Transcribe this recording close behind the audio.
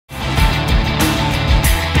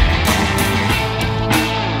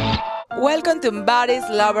Welcome to Buddies,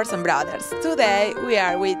 Lovers and Brothers. Today we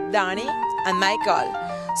are with Donny and Michael.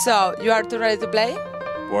 So, you are two ready to play?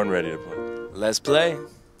 Born ready to play. Let's play.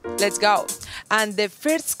 Let's go. And the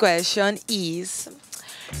first question is,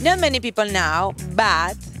 not many people know,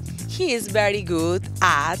 but he is very good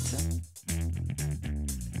at...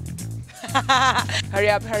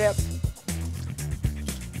 Hurry up, hurry up.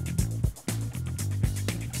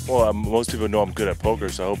 Well, most people know I'm good at poker,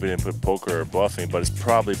 so I hope he didn't put poker or bluffing, but it's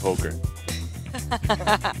probably poker.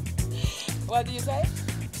 What do you say?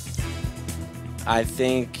 I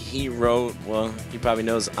think he wrote, well, he probably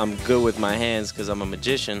knows I'm good with my hands because I'm a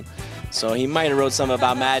magician. So he might have wrote something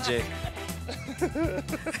about magic.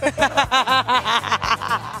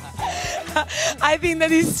 I think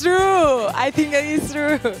that is true. I think that is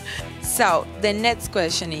true. So, the next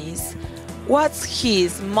question is, what's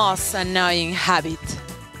his most annoying habit?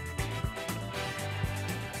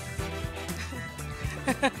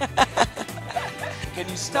 Can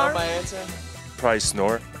you snore my answer? Probably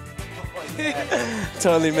snore.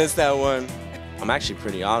 Totally missed that one. I'm actually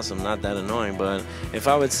pretty awesome, not that annoying, but if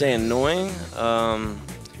I would say annoying,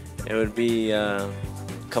 it would be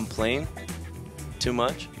complain too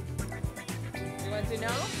much. You want to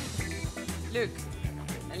know? Look.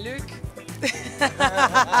 And look.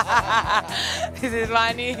 This is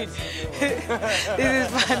funny. This is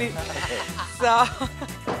funny. So,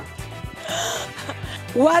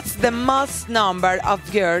 what's the most number of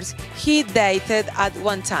girls he dated at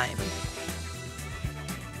one time?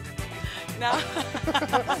 No?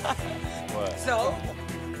 What? So?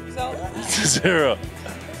 Zero.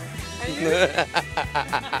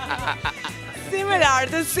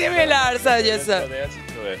 Similar, similar. So just. That's the answer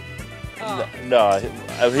to it. Oh. No,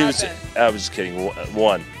 I was just kidding.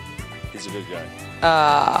 One. He's a good guy.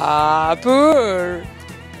 Poor.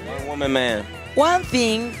 One woman man. One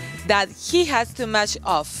thing that he has too much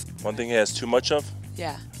of. One thing he has too much of?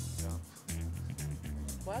 Yeah.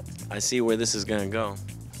 What? I see where this is gonna go.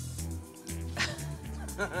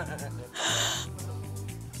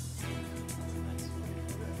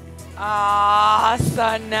 Ah,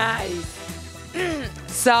 so nice.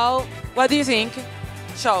 So, what do you think?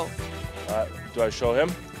 Show. Do I show him?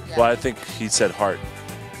 Yeah. Well, I think he said heart.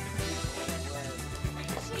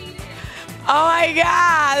 Oh my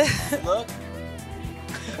God! Look.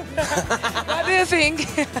 What do you think?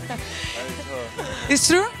 It's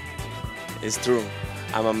true? It's true.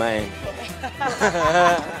 I'm a man.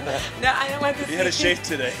 No, I don't want to He had a see. shave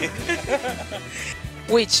today.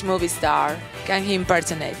 Which movie star can he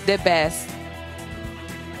impersonate the best?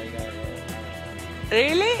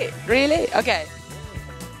 Really? Really? Okay.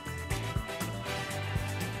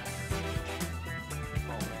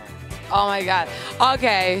 Oh my God.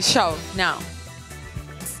 Okay, show now.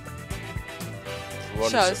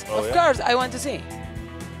 Shows. Oh, Of yeah? course, I want to see.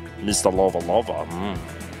 Mr. Lova Lova.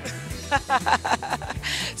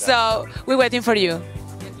 So, we're waiting for you.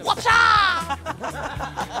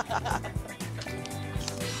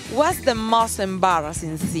 What's the most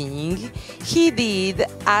embarrassing thing he did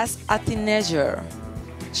as a teenager?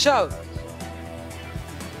 Show.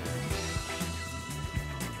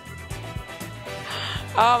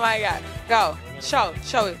 Oh my God. Go. Show.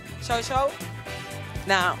 Show it. Show.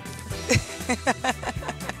 Now. I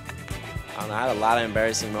don't know, I had a lot of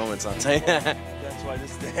embarrassing moments, I'll tell you. That's why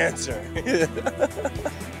this is the answer.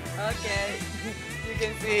 Okay. You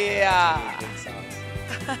can see.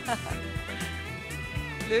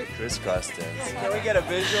 Look. Crisscross dance. Can we get a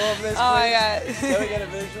visual of this, Oh my God. Can we get a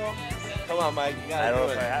visual? Come on, Mike. You gotta I don't know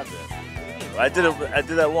do if it. I have it. I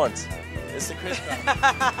did that once. It's the crisscross.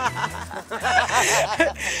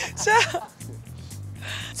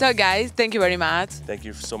 So guys, thank you very much. Thank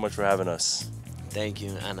you so much for having us. Thank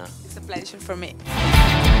you, Anna. It's a pleasure for me.